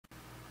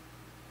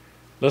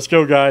Let's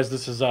go, guys.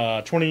 This is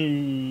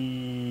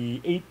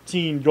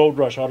 2018 Gold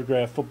Rush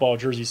Autograph Football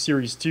Jersey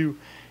Series 2.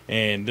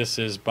 And this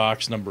is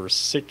box number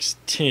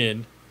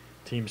 610.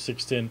 Team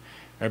 610.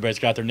 Everybody's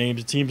got their names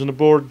and teams on the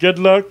board. Good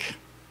luck.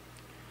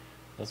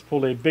 Let's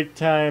pull a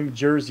big-time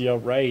jersey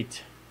out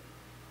right.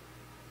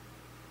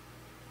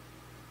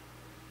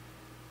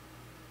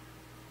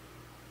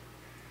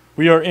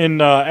 We are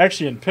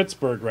actually in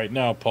Pittsburgh right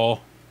now,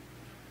 Paul.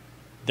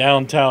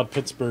 Downtown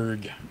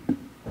Pittsburgh.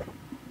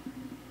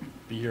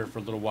 Be here for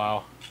a little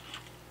while.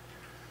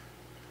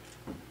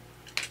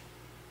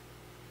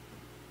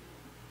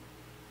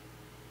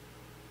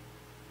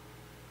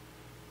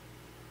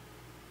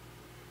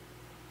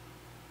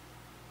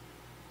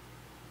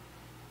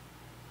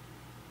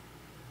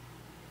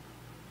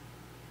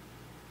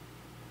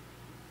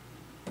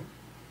 All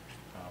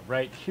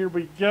right, here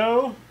we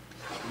go.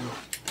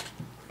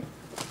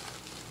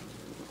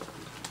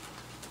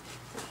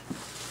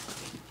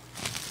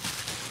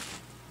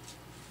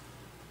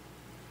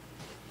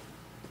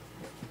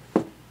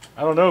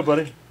 I don't know,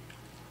 buddy.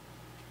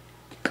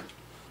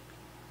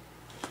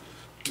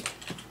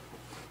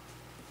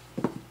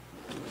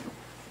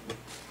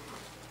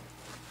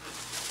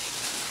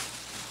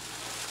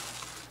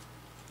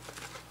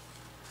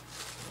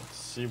 Let's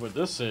see what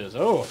this is.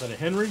 Oh, is that a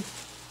Henry?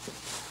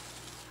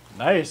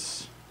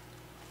 Nice.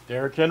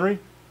 Derrick Henry.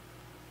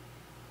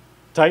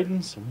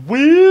 Titans.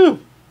 Woo!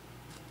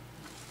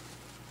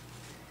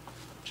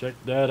 Check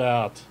that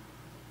out.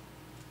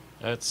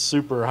 That's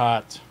super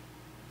hot.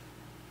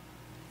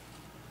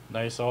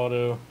 Nice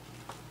auto.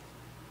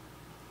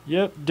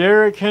 Yep,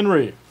 Derrick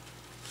Henry.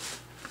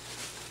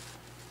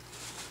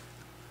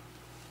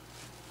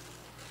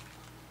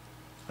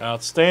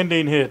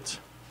 Outstanding hit.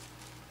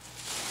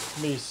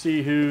 Let me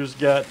see who's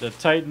got the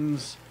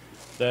Titans.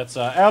 That's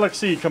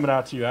Alex E. coming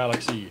out to you,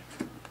 Alex E.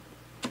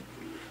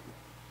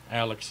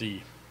 Alex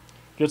E.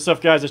 Good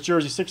stuff, guys. It's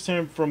Jersey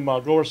 610 from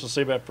Gold Rush. I'll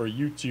save that for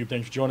YouTube.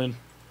 Thanks for joining.